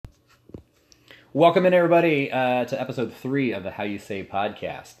Welcome in, everybody, to episode 3 of the How You Say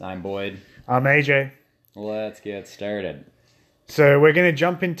podcast. I'm Boyd. I'm AJ. Let's get started. So we're going to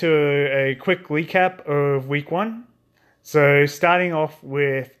jump into a quick recap of week 1. So starting off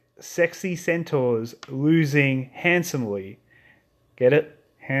with Sexy Centaurs losing handsomely. Get it?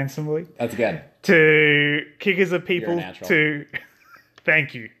 Handsomely? That's good. To Kickers of People. You're a natural. To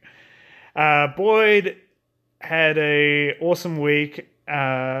Thank you. Boyd had a awesome week.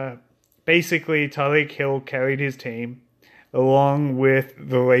 Basically, Tyreek Hill carried his team along with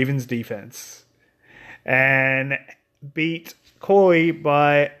the Ravens defense and beat Corey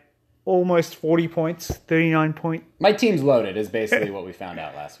by almost 40 points, 39 points. My team's loaded is basically what we found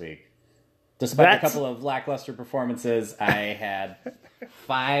out last week. Despite a couple of lackluster performances, I had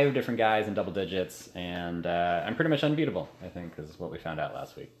 5 different guys in double digits, and I'm pretty much unbeatable, I think, is what we found out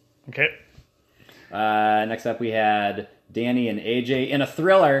last week. Okay. Next up, we had Danny and AJ in a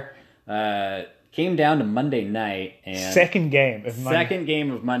thriller. Came down to Monday night. And second game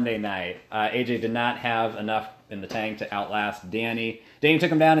of Monday night. AJ did not have enough in the tank to outlast Danny. Danny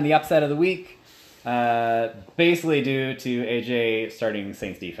took him down in the upset of the week. Basically due to AJ starting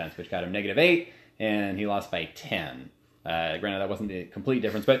Saints defense, which got him -8, and he lost by 10. Granted, that wasn't the complete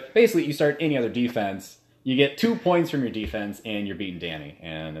difference, but basically you start any other defense, you get 2 points from your defense, and you're beating Danny.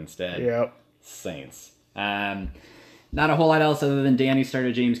 And instead, Saints. Not a whole lot else other than Danny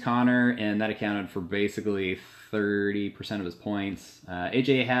started James Conner, and that accounted for basically 30% of his points.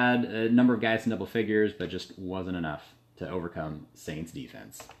 AJ had a number of guys in double figures, but just wasn't enough to overcome Saints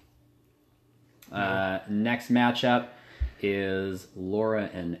defense. Next matchup is Laura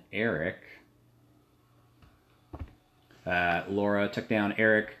and Eric. Laura took down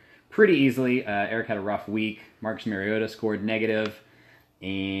Eric pretty easily. Eric had a rough week. Marcus Mariota scored negative,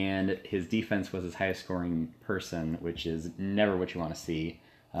 and his defense was his highest scoring person, which is never what you want to see.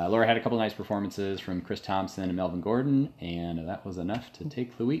 Laura had a couple of nice performances from Chris Thompson and Melvin Gordon, and that was enough to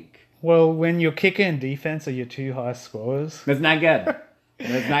take the week. Well, when your kicker and defense are your 2 highest scorers. That's not good.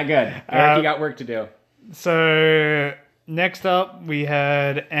 That's not good. Eric, you got work to do. So, next up, we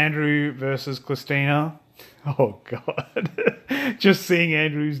had Andrew versus Christina. Oh, God. Just seeing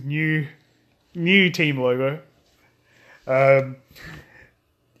Andrew's new team logo.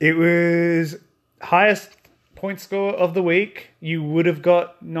 It was highest point score of the week. You would have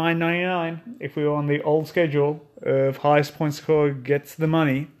got $9.99 if we were on the old schedule of highest point score gets the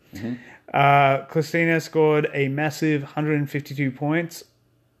money. Mm-hmm. Christina scored a massive 152 points.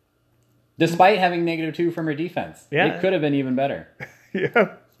 Despite having -2 from her defense. Yeah. It could have been even better.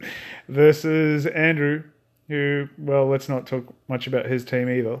 Yeah. Versus Andrew, who, well, let's not talk much about his team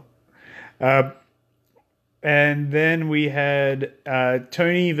either. And then we had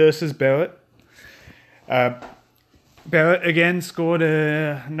Tony versus Barrett. Barrett again scored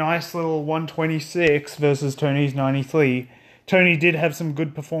a nice little 126 versus Tony's 93. Tony did have some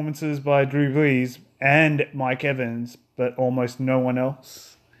good performances by Drew Brees and Mike Evans, but almost no one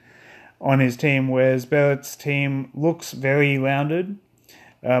else on his team, whereas Barrett's team looks very rounded.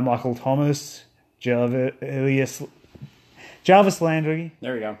 Michael Thomas, Jarvis Landry.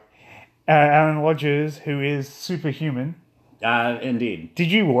 There we go. Aaron Rodgers, who is superhuman. Indeed.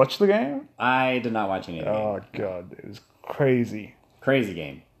 Did you watch the game? I did not watch any of the game. Oh, God. It was crazy. Crazy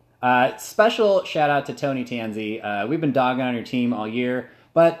game. Special shout out to Tony Tanzi. We've been dogging on your team all year,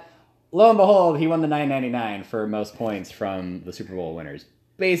 but lo and behold, he won the $9.99 for most points from the Super Bowl winners.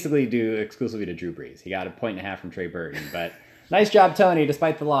 Basically due exclusively to Drew Brees. He got 1.5 points from Trey Burton, but nice job, Tony.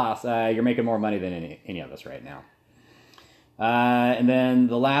 Despite the loss, you're making more money than any of us right now. And then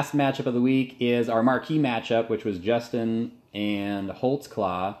the last matchup of the week is our marquee matchup, which was Justin and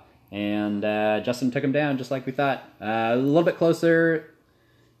Holtzclaw. And Justin took him down just like we thought. A little bit closer.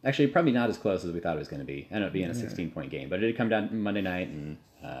 Actually, probably not as close as we thought it was going to be. Ended up being a 16-point game. But it did come down Monday night, and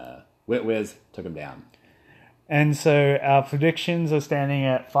Whitwiz took him down. And so our predictions are standing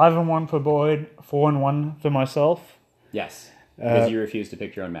at 5-1 for Boyd, 4-1 for myself. Yes. Because you refused to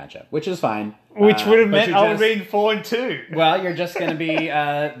pick your own matchup, which is fine. Which would have meant I would have been 4-2. Well, you're just going to be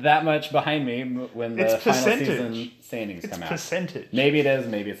that much behind me when the final season standings come out. It's percentage. Maybe it is,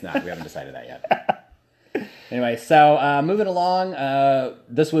 maybe it's not. We haven't decided that yet. Anyway, so moving along,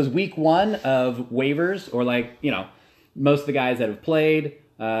 this was week 1 of waivers, or most of the guys that have played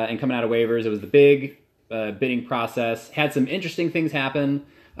and coming out of waivers. It was the big bidding process. Had some interesting things happen.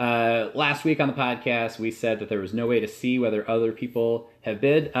 Last week on the podcast, we said that there was no way to see whether other people have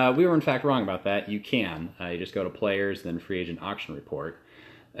bid. We were in fact wrong about that. You can. You just go to players, then free agent auction report.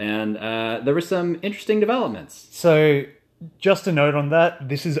 And there were some interesting developments. So just a note on that,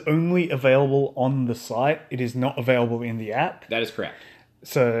 this is only available on the site. It is not available in the app. That is correct.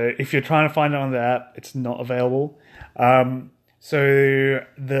 So if you're trying to find it on the app, it's not available. So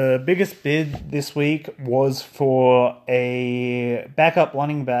the biggest bid this week was for a backup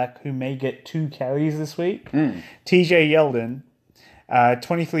running back who may get 2 carries this week. TJ Yeldon,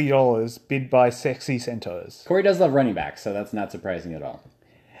 $23, bid by Sexy Centaurs. Corey does love running backs, so that's not surprising at all.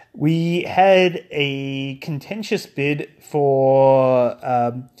 We had a contentious bid for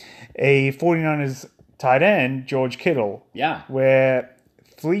a 49ers tight end, George Kittle. Yeah. Where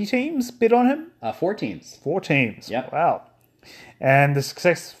 3 teams bid on him? 4 teams. 4 teams. Yep. Wow. And the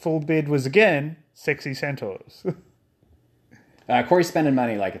successful bid was, again, Sexy Centaurs. Corey's spending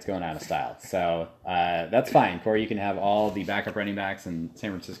money like it's going out of style. So that's fine. Corey, you can have all the backup running backs and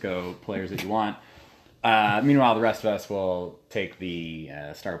San Francisco players that you want. Meanwhile, the rest of us will take the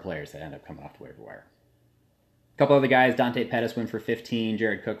star players that end up coming off the waiver wire. A couple other guys, Dante Pettis went for 15,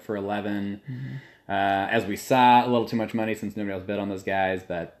 Jared Cook for 11. As we saw, a little too much money since nobody else bid on those guys,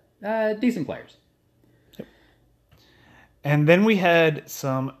 but decent players. And then we had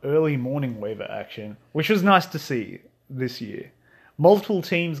some early morning waiver action, which was nice to see this year. Multiple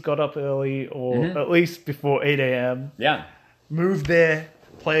teams got up early, or at least before 8 a.m. Yeah. Moved their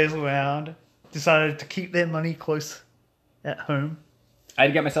players around, decided to keep their money close at home. I had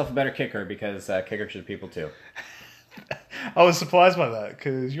to get myself a better kicker because kicker should people too. I was surprised by that,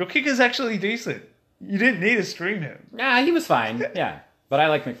 because your kicker's actually decent. You didn't need to stream him. Nah, he was fine. Yeah. But I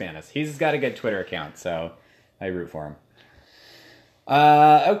like McManus. He's got a good Twitter account, so I root for him.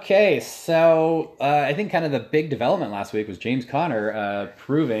 Okay, so I think kind of the big development last week was James Conner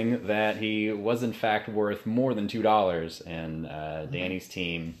proving that he was in fact worth more than $2, and Danny's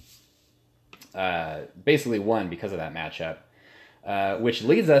team basically won because of that matchup, which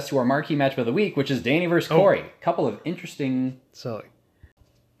leads us to our marquee matchup of the week, which is Danny versus Corey. Couple of interesting...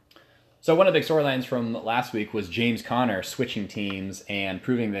 So one of the big storylines from last week was James Conner switching teams and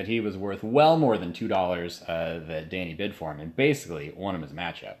proving that he was worth well more than $2 that Danny bid for him, and basically won him his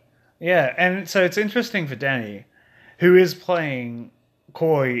matchup. Yeah, and so it's interesting for Danny, who is playing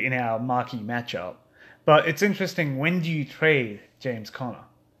Corey in our marquee matchup. But it's interesting, when do you trade James Conner?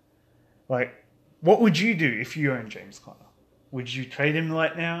 Like, what would you do if you owned James Conner? Would you trade him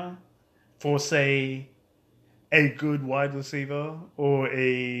right now for, say, a good wide receiver or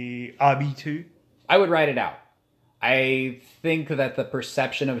a RB2? I would ride it out. I think that the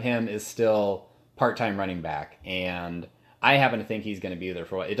perception of him is still part-time running back, and I happen to think he's going to be there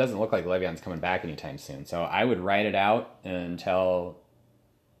for what it doesn't look like Le'Veon's coming back anytime soon. So I would ride it out until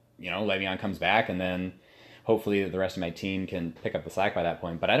Le'Veon comes back, and then hopefully the rest of my team can pick up the slack by that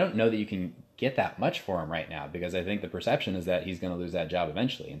point. But I don't know that you can get that much for him right now, because I think the perception is that he's going to lose that job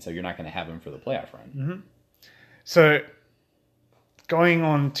eventually, and so you're not going to have him for the playoff run. Mm-hmm. So, going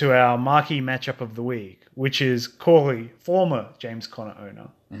on to our marquee matchup of the week, which is Corey, former James Conner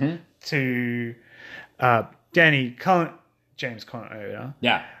owner, to Danny, current James Conner owner.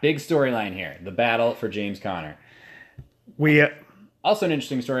 Yeah, big storyline here. The battle for James Conner. Also an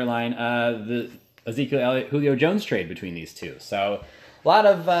interesting storyline, the Ezekiel Elliott, Julio Jones trade between these two. So, a lot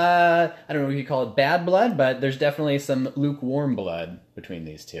of, I don't know if you call it bad blood, but there's definitely some lukewarm blood between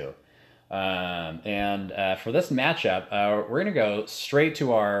these two. And for this matchup, we're going to go straight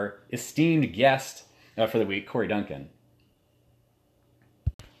to our esteemed guest for the week, Corey Duncan.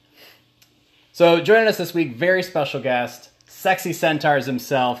 So joining us this week, very special guest, Sexy Centaurs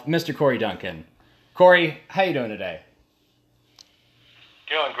himself, Mr. Corey Duncan. Corey, how you doing today?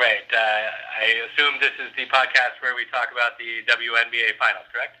 Doing great. I assume this is the podcast where we talk about the WNBA Finals,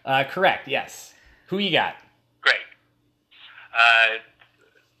 correct? Correct, yes. Who you got? Great.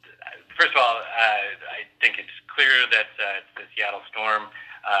 First of all, I think it's clear that it's the Seattle Storm.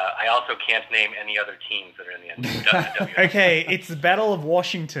 I also can't name any other teams that are in the WNBA. Okay, it's the Battle of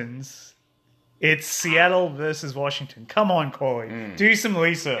Washingtons. It's Seattle versus Washington. Come on, Corey. Do some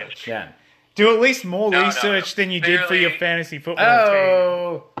research. Yeah. Do at least more research than you did for your fantasy football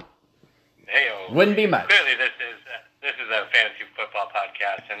team. Hey-o. Wouldn't be much. Clearly, this is a fantasy football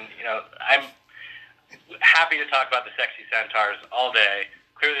podcast, and I'm happy to talk about the Sexy Centaurs all day.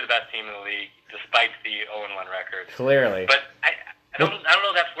 Clearly the best team in the league, despite the 0-1 record. Clearly. But I don't know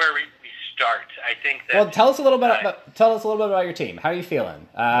if that's where we start. I think that... Well, tell us a little bit about your team. How are you feeling?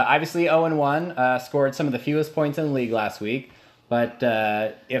 Obviously 0-1, scored some of the fewest points in the league last week. But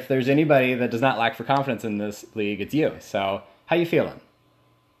if there's anybody that does not lack for confidence in this league, it's you. So how are you feeling?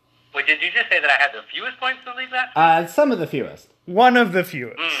 Wait, did you just say that I had the fewest points in the league last week? Some of the fewest. One of the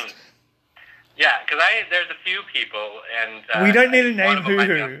fewest. Yeah, because there's a few people, and we don't need to name who.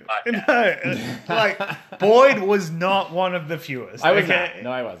 No, Boyd was not one of the fewest. I was not.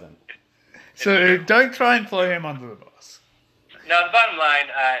 No, I wasn't. So don't try and throw him under the bus. No, the bottom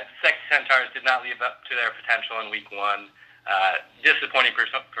line, Sexy Centaurs did not live up to their potential in Week 1. Disappointing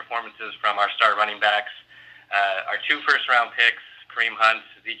performances from our star running backs. Our 2 first-round picks, Kareem Hunt,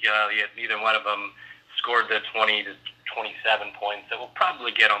 Ezekiel Elliott, neither one of them scored the 20 to 27 points that we'll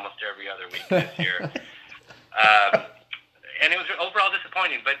probably get almost every other week this year. And it was overall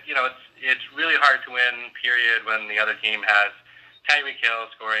disappointing, but, it's really hard to win, period, when the other team has Tyreek Hill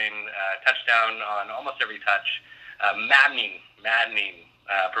scoring a touchdown on almost every touch. Maddening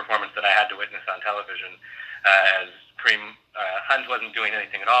performance that I had to witness on television as Kareem Hunt wasn't doing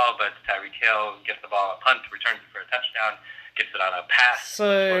anything at all, but Tyreek Hill gets the ball on a punt, returns it for a touchdown, gets it on a pass,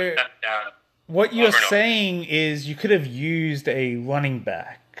 scores a touchdown. What you're saying is you could have used a running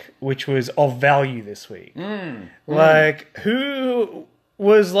back, which was of value this week. Who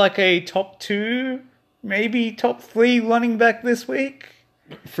was like a top 2, maybe top 3 running back this week?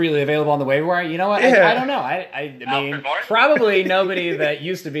 Freely available on the waiver wire. You know what? Yeah. I don't know. I mean, probably nobody that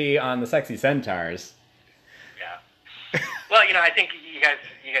used to be on the Sexy Centaurs. Yeah. Well, I think you guys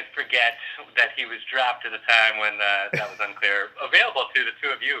forget that he was drafted at a time when that was unclear. Available to the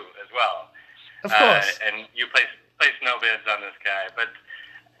 2 of you as well. Of course. And you placed no bids on this guy. But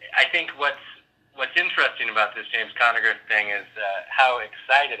I think what's interesting about this James Conner thing is how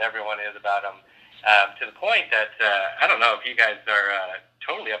excited everyone is about him. To the point that I don't know if you guys are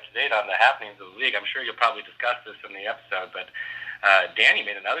totally up to date on the happenings of the league. I'm sure you'll probably discuss this in the episode, but Danny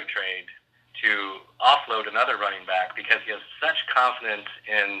made another trade to offload another running back because he has such confidence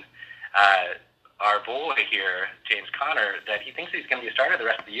in our boy here, James Conner, that he thinks he's going to be a starter the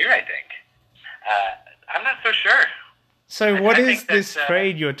rest of the year, I think. I'm not so sure. So what is this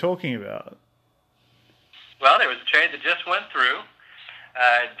trade you're talking about? Well, there was a trade that just went through.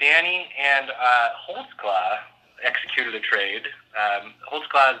 Danny and Holtzclaw executed a trade.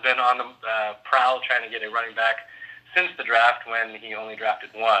 Holtzclaw has been on the prowl trying to get a running back since the draft when he only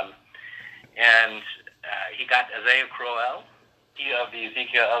drafted 1. And he got Isaiah Crowell of the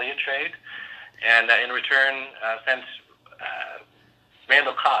Ezekiel Elliott trade, and in return sent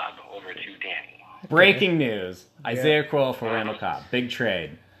Randall Cobb over to Danny. Breaking news. Isaiah Crowell for Randall Cobb. Big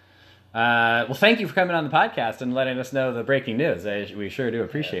trade. Well, thank you for coming on the podcast and letting us know the breaking news. We sure do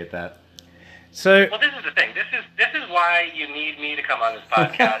appreciate that. So, well, this is the thing. This is why you need me to come on this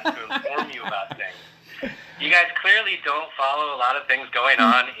podcast to inform you about things. You guys clearly don't follow a lot of things going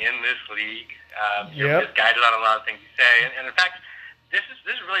on in this league. You're misguided on a lot of things you say, and in fact, this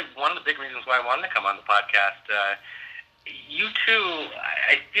is really one of the big reasons why I wanted to come on the podcast. You two,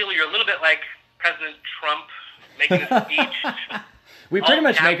 I feel you're a little bit like President Trump making a speech. We pretty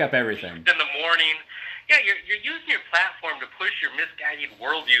much make up everything. In the morning. Yeah, you're using your platform to push your misguided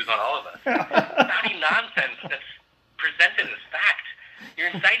worldviews on all of us. Spouting nonsense that's presented as fact. You're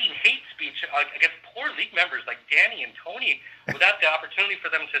inciting hate speech against poor league members like Danny and Tony without the opportunity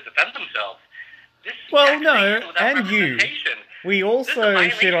for them to defend themselves. This and you. We also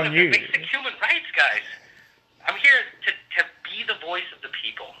shit on you. Basic human rights, guys. I'm here to be the voice of the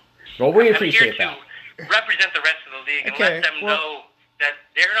people. Well, we appreciate that. To represent the rest of the league and let them know that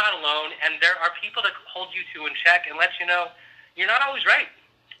they're not alone, and there are people that hold you to in check and let you know you're not always right.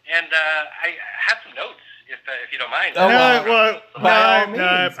 And I have some notes, if you don't mind.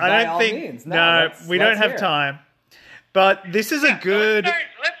 We don't have time. But this is a good...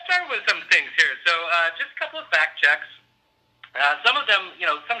 Let's start with some things here. So just a couple of fact checks. Some of them,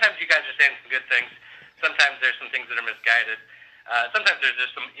 sometimes you guys are saying some good things. Sometimes there's some things that are misguided. Sometimes there's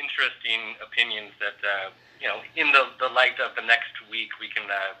just some interesting opinions that, in the light of the next week, we can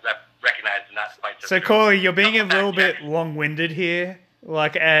recognize not quite so true. Corey, you're being a little bit long-winded here,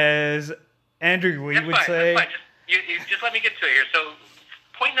 like as Andrew Lee would say. That's fine. Just let me get to it here. So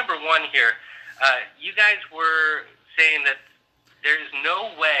point number 1 here, you guys were saying that there is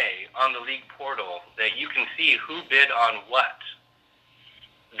no way on the league portal that you can see who bid on what.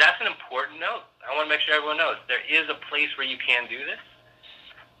 That's an important note. I want to make sure everyone knows there is a place where you can do this.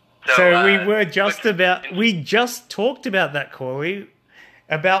 So we just talked about that, Corey,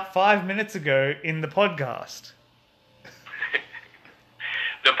 about 5 minutes ago in the podcast.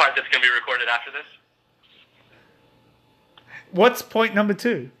 The part that's going to be recorded after this? What's point number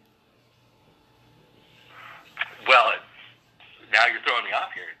 2? Well, now you're throwing me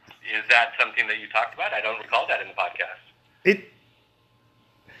off here. Is that something that you talked about? I don't recall that in the podcast.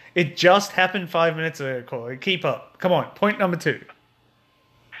 It just happened 5 minutes ago, Corey. Keep up. Come on. Point number 2.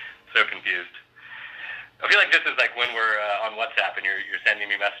 So confused. I feel like this is like when we're on WhatsApp and you're sending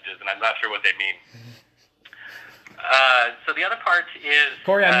me messages and I'm not sure what they mean. So the other part is...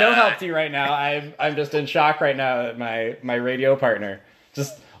 Corey, I'm no help to you right now. I'm just in shock right now at my radio partner.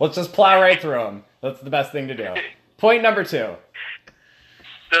 Let's just plow right through him. That's the best thing to do. Point number 2.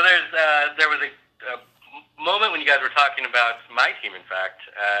 So there was a moment when you guys were talking about my team, in fact,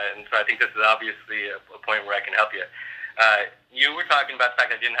 and so I think this is obviously a point where I can help you. You were talking about the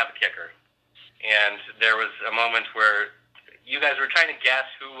fact I didn't have a kicker, and there was a moment where you guys were trying to guess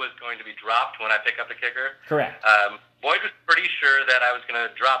who was going to be dropped when I pick up the kicker. Correct. Boyd was pretty sure that I was going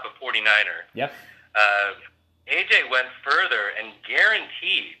to drop a 49er. Yep. AJ went further and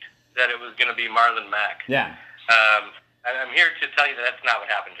guaranteed that it was going to be Marlon Mack. Yeah. And I'm here to tell you that that's not what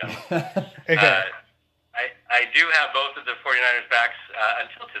happened, gentlemen. Okay. I do have both of the 49ers backs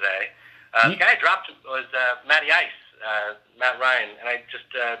until today. The guy I dropped was Matty Ice, Matt Ryan, and I just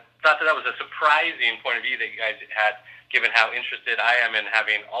thought that was a surprising point of view that you guys had, given how interested I am in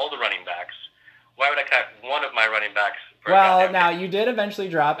having all the running backs. Why would I cut one of my running backs? Well, now you did eventually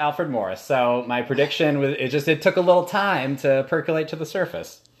drop Alfred Morris, so my prediction was it took a little time to percolate to the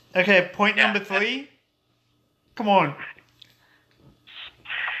surface. Okay, point number 3. Come on.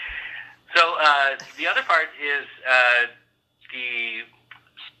 So the other part is the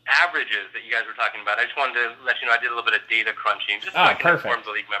averages that you guys were talking about. I just wanted to let you know I did a little bit of data crunching just so I can inform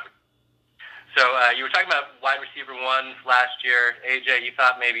the league members. So you were talking about wide receiver ones last year. AJ, you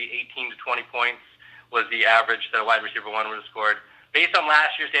thought maybe 18 to 20 points was the average that a wide receiver one would have scored. Based on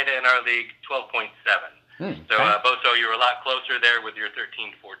last year's data in our league, 12.7. So, Boso, you were a lot closer there with your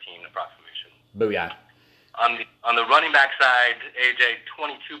 13 to 14 approximation. Booyah. On the running back side, AJ,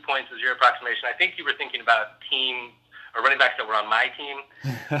 22 points was your approximation. I think you were thinking about team or running backs that were on my team.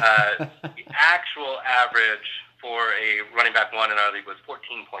 The actual average for a running back one in our league was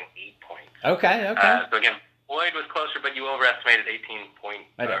 14.8 points. Okay. So again, Boyd was closer, but you overestimated 18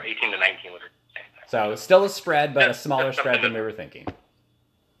 to 19 was it? So still a spread, but a smaller spread than we were thinking.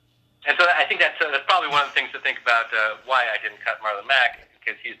 And so I think that's probably one of the things to think about why I didn't cut Marlon Mack,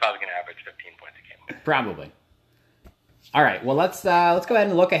 because he's probably going to average 15 points a game. Probably. All right. Well, let's go ahead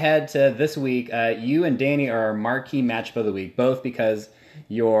and look ahead to this week. You and Danny are our marquee matchup of the week, both because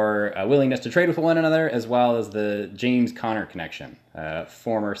your willingness to trade with one another, as well as the James Conner connection,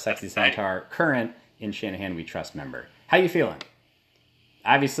 former Sexy Centaur, current in Shanahan We Trust member. How you feeling?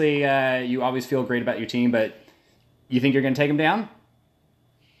 Obviously, you always feel great about your team, but you think you're going to take him down?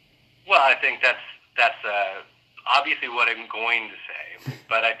 Well, I think that's obviously what I'm going to say,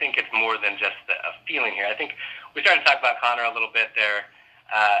 but I think it's more than just a feeling here. I think we started to talk about Conner a little bit there.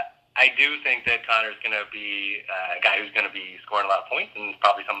 I do think that Conner's going to be a guy who's going to be scoring a lot of points, and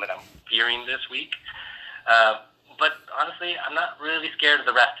probably something that I'm fearing this week. But honestly, I'm not really scared of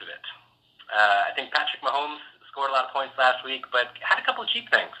the rest of it. I think Patrick Mahomes scored a lot of points last week, but had a couple of cheap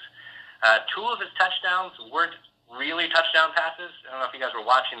things. Two of his touchdowns weren't really touchdown passes. I don't know if you guys were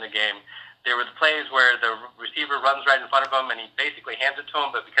watching the game. There were the plays where the receiver runs right in front of him, and he basically hands it to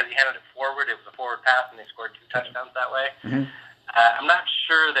him, but because he handed it forward, it was a forward pass, and they scored 2 touchdowns that way. Mm-hmm. I'm not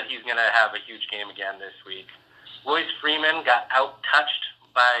sure that he's going to have a huge game again this week. Royce Freeman got out-touched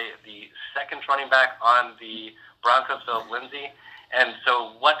by the second running back on the Broncos, Philip Lindsay, and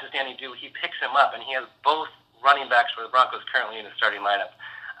so what does Danny do? He picks him up, and he has both running backs for the Broncos currently in the starting lineup.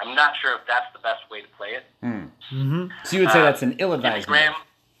 I'm not sure if that's the best way to play it. Mm-hmm. So you would say that's an ill-advised move?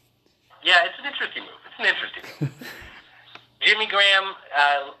 Yeah, it's an interesting move. Jimmy Graham,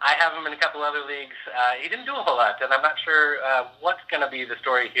 I have him in a couple other leagues. He didn't do a whole lot, and I'm not sure what's going to be the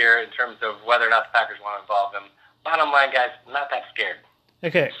story here in terms of whether or not the Packers want to involve him. Bottom line, guys, I'm not that scared.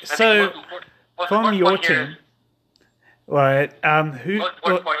 Okay, so from your team, right? Most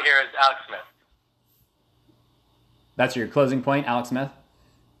important point here is Alex Smith. That's your closing point, Alex Smith?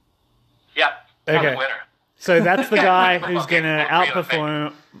 Yeah. Okay. Winner. So that's the guy who's going to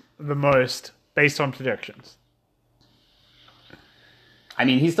outperform the most based on projections. I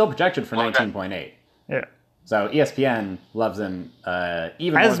mean, he's still projected for 19.8. Yeah. So ESPN loves him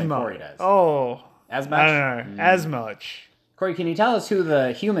even more than Corey does. Oh. As much? I don't know. As much. Corey, can you tell us who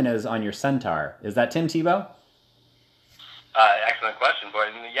the human is on your Centaur? Is that Tim Tebow? Excellent question, boy.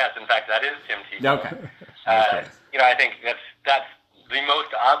 Yes, in fact, that is Tim Tebow. Okay. I think that's the most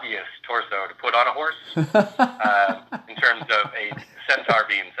obvious torso to put on a horse in terms of a centaur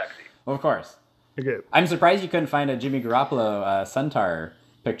being sexy. Of course. Okay. I'm surprised you couldn't find a Jimmy Garoppolo centaur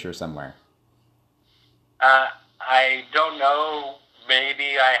picture somewhere. I don't know.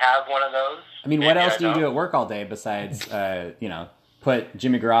 Maybe I have one of those. I mean, what else do you do at work all day besides, put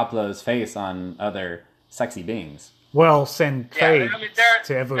Jimmy Garoppolo's face on other sexy beings? Well, send trades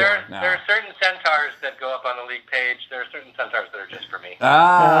to everyone. There are certain centaurs that go up on the league page. There are certain centaurs that are just for me.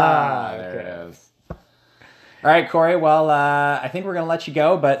 There it is. All right, Corey. Well, I think we're going to let you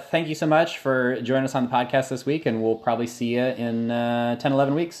go, but thank you so much for joining us on the podcast this week, and we'll probably see you in 10,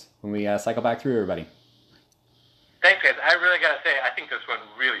 11 weeks when we cycle back through everybody. I really got to say, I think this went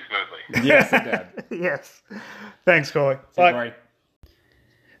really smoothly. Yes, it did. Yes. Thanks, Corey. So, Corey.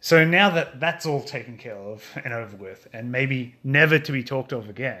 So now that that's all taken care of and over with, and maybe never to be talked of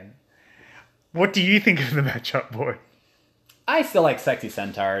again, what do you think of the matchup, boy? I still like Sexy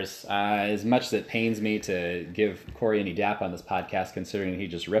Centaurs. As much as it pains me to give Corey any dap on this podcast, considering he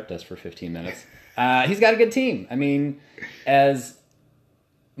just ripped us for 15 minutes, he's got a good team. I mean, as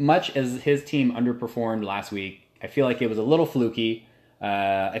much as his team underperformed last week, I feel like it was a little fluky.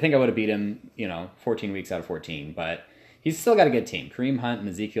 I think I would have beat him, 14 weeks out of 14, but he's still got a good team. Kareem Hunt and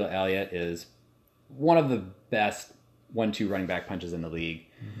Ezekiel Elliott is one of the best 1-2 running back punches in the league.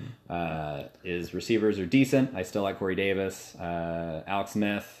 His receivers are decent. I still like Corey Davis. Alex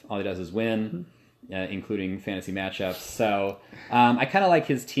Smith, all he does is win, including fantasy matchups. So I kind of like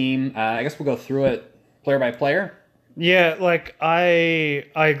his team. I guess we'll go through it player by player. Yeah, like I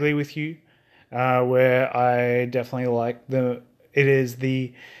agree with you, where I definitely like it is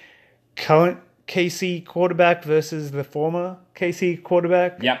the current KC quarterback versus the former KC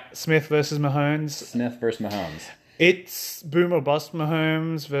quarterback. Yep. Smith versus Mahomes. Smith versus Mahomes. It's boom or bust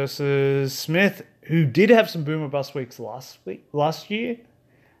Mahomes versus Smith, who did have some boom or bust weeks last year,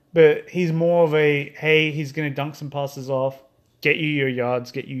 but he's more of a, hey, he's going to dunk some passes off, get you your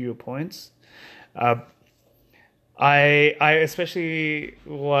yards, get you your points. I especially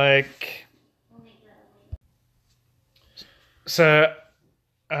like... So,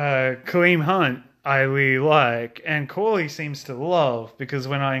 Kareem Hunt, I really like, and Corey seems to love, because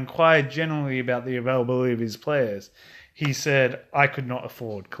when I inquired generally about the availability of his players, he said, I could not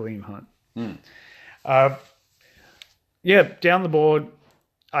afford Kareem Hunt. Down the board,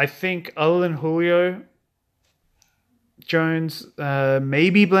 I think other than Julio Jones,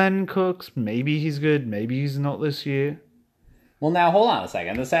 maybe Brandon Cooks, maybe he's good, maybe he's not this year. Well, now, hold on a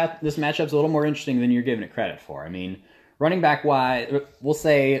second. This matchup's a little more interesting than you're giving it credit for. I mean, running back wise, we'll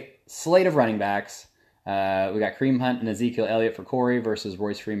say slate of running backs. We got Kareem Hunt and Ezekiel Elliott for Corey versus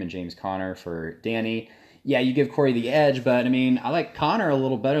Royce Freeman, James Conner for Danny. Yeah, you give Corey the edge, but I mean, I like Conner a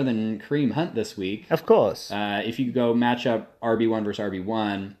little better than Kareem Hunt this week. Of course. If you go match up RB1 versus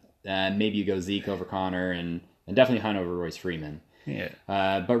RB1, maybe you go Zeke over Conner and definitely Hunt over Royce Freeman. Yeah.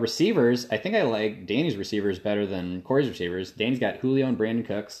 But receivers, I think I like Danny's receivers better than Corey's receivers. Danny's got Julio and Brandon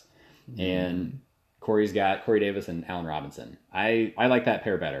Cooks, and Corey's got Corey Davis and Allen Robinson. I like that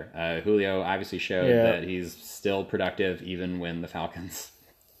pair better. Julio obviously showed that he's still productive even when the Falcons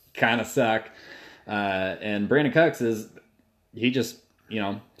kind of suck. And Brandon Cooks he just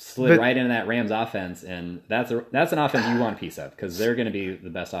slid right into that Rams offense, and that's an offense you want a piece of, because they're going to be the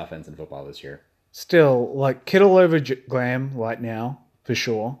best offense in football this year. Still, like Kittle over Graham right now, for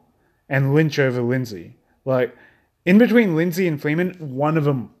sure, and Lynch over Lindsey. Like, in between Lindsey and Freeman, one of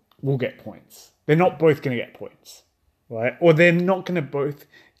them will get points. They're not both going to get points, right? Or they're not going to both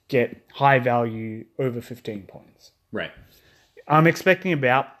get high value over 15 points. Right. I'm expecting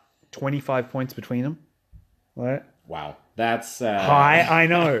about 25 points between them, right? Wow. That's... high, I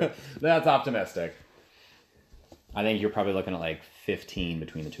know. That's optimistic. I think you're probably looking at like 15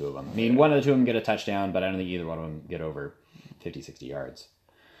 between the two of them. I mean, one of the two of them get a touchdown, but I don't think either one of them get over 50, 60 yards.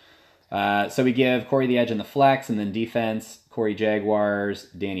 So we give Corey the edge in the flex, and then defense, Corey Jaguars,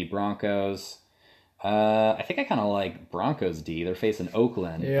 Danny Broncos. I think I kind of like Broncos D. They're facing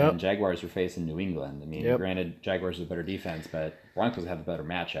Oakland, and Jaguars are facing New England. I mean, granted, Jaguars have a better defense, but Broncos have a better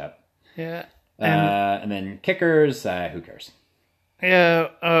matchup. Yeah. And then kickers, who cares?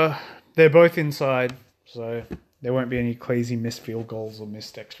 Yeah, they're both inside, so there won't be any crazy missed field goals or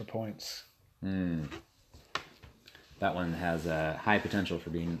missed extra points. That one has a high potential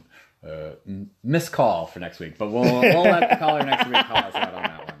for being missed call for next week, but we'll let the caller next week call us out on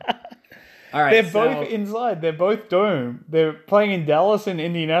that one. All right, they're both inside. They're both dome. They're playing in Dallas and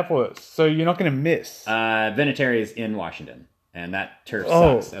Indianapolis, so you're not going to miss. Vinatieri is in Washington, and that turf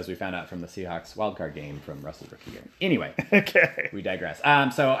sucks, as we found out from the Seahawks wildcard game from Russell's rookie year. Anyway, okay, we digress.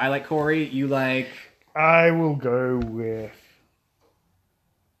 So I like Corey. You like? I will go with...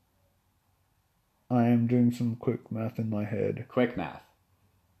 I am doing some quick math in my head. Quick math.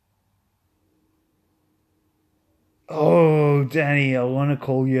 Oh, Danny, I want to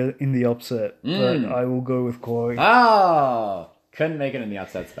call you in the upset, but I will go with Corey. Oh, couldn't make it in the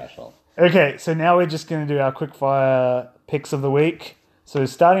upset special. Okay, so now we're just going to do our quick fire picks of the week. So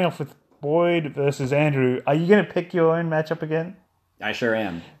starting off with Boyd versus Andrew. Are you going to pick your own matchup again? I sure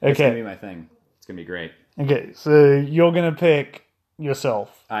am. Okay. It's going to be my thing. It's going to be great. Okay, so you're going to pick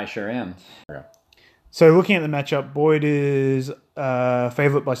yourself. I sure am. Okay. So looking at the matchup, Boyd is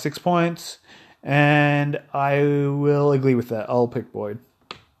favorite by 6 points, and I will agree with that. I'll pick Boyd.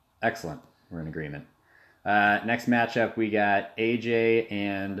 Excellent. We're in agreement. Next matchup, we got AJ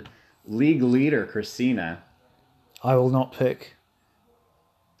and league leader Christina. I will not pick.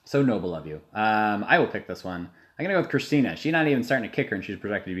 So noble of you. I will pick this one. I'm going to go with Christina. She's not even starting to kick her, and she's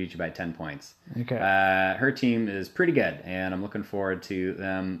projected to beat you by 10 points. Okay. Her team is pretty good, and I'm looking forward to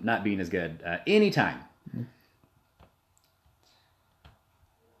them not being as good anytime.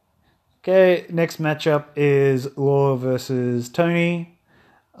 Okay, next matchup is Laura versus Tony.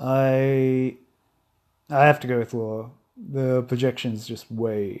 I have to go with Laura. The projection's just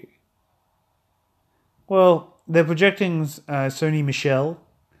way... Well, they're projecting Sony Michel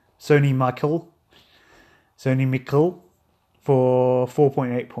for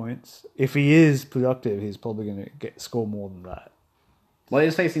 4.8 points. If he is productive, he's probably going to score more than that. Well,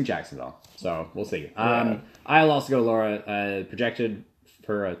 he's facing Jacksonville, so we'll see. I'll also go Laura, projected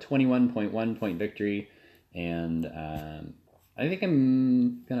for a 21.1 point victory, and I think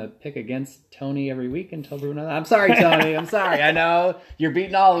I'm going to pick against Tony every week until Bruno. I'm sorry, Tony. I'm sorry. I know you're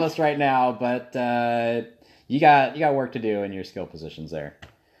beating all of us right now, but you got work to do in your skill positions there.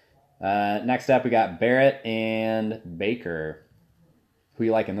 Next up, we got Barrett and Baker. Who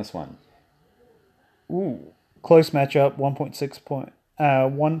you like in this one? Ooh, close matchup.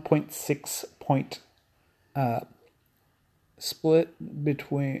 1.6 point split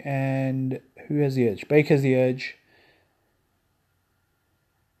between, and who has the edge? Baker has the edge.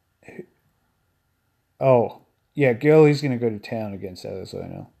 Oh, yeah, Gurley's going to go to town against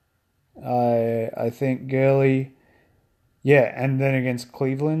Arizona. I think Gurley, yeah, and then against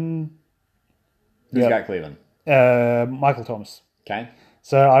Cleveland. Who's got Cleveland? Michael Thomas. Okay.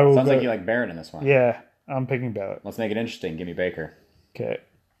 So I will. Sounds like you like Barrett in this one. Yeah, I'm picking Barrett. Let's make it interesting. Give me Baker. Okay.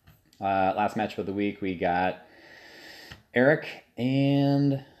 Last matchup of the week, we got Eric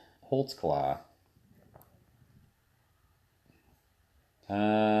and Holtzclaw.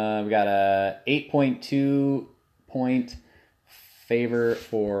 We got a 8.2 point favor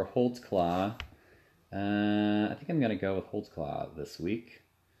for Holtzclaw. I think I'm going to go with Holtzclaw this week.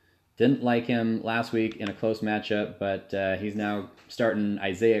 Didn't like him last week in a close matchup, but he's now starting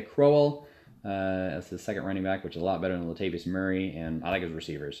Isaiah Crowell as his second running back, which is a lot better than Latavius Murray, and I like his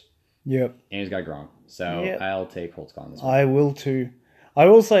receivers. Yep. And he's got Gronk. So Yep. I'll take Holtzclaw on this one. I will too. I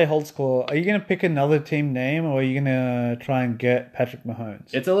will say Holtzclaw. Are you going to pick another team name, or are you going to try and get Patrick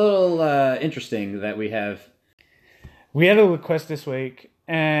Mahomes? It's a little interesting that we have... We had a request this week,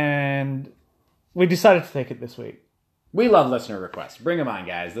 and we decided to take it this week. We love listener requests. Bring them on,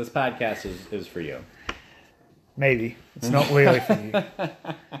 guys. This podcast is for you. Maybe. It's not really for you.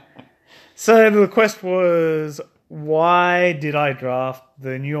 So the request was, why did I draft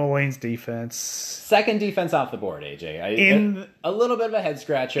the New Orleans defense Second defense off the board, AJ. A little bit of a head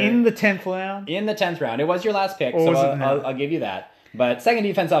scratcher. in the 10th round? In the 10th round. It was your last pick, Or so was it not? I'll give you that. But second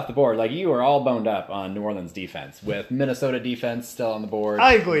defense off the board, like you were all boned up on New Orleans defense, with Minnesota defense still on the board.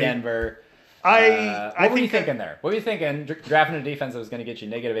 I agree. Denver. I What were you think thinking there? What were you thinking drafting a defense that was going to get you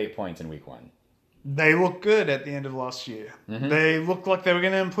 -8 points in week one? they looked good at the end of last year. Mm-hmm. They looked like they were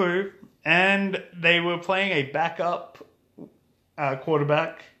going to improve, and they were playing a backup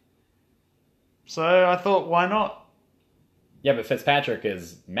quarterback. So I thought, why not? Yeah, but Fitzpatrick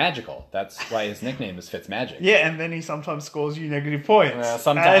is magical. That's why his nickname is Fitzmagic. Yeah, and then he sometimes scores you negative points. Well,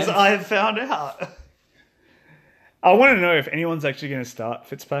 sometimes. As I have found out. I want to know if anyone's actually going to start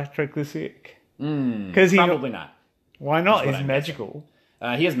Fitzpatrick this week. Because Probably not. Why not? what He's I'm magical.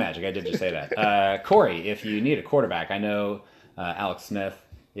 He is magic. I did just say that. Corey, if you need a quarterback, I know Alex Smith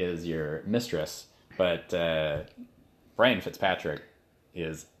is your mistress, but Brian Fitzpatrick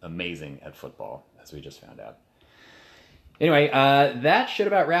is amazing at football, as we just found out. Anyway, that should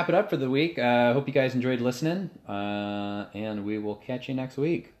about wrap it up for the week. Hope you guys enjoyed listening, and we will catch you next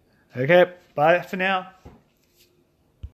week. Okay, bye for now.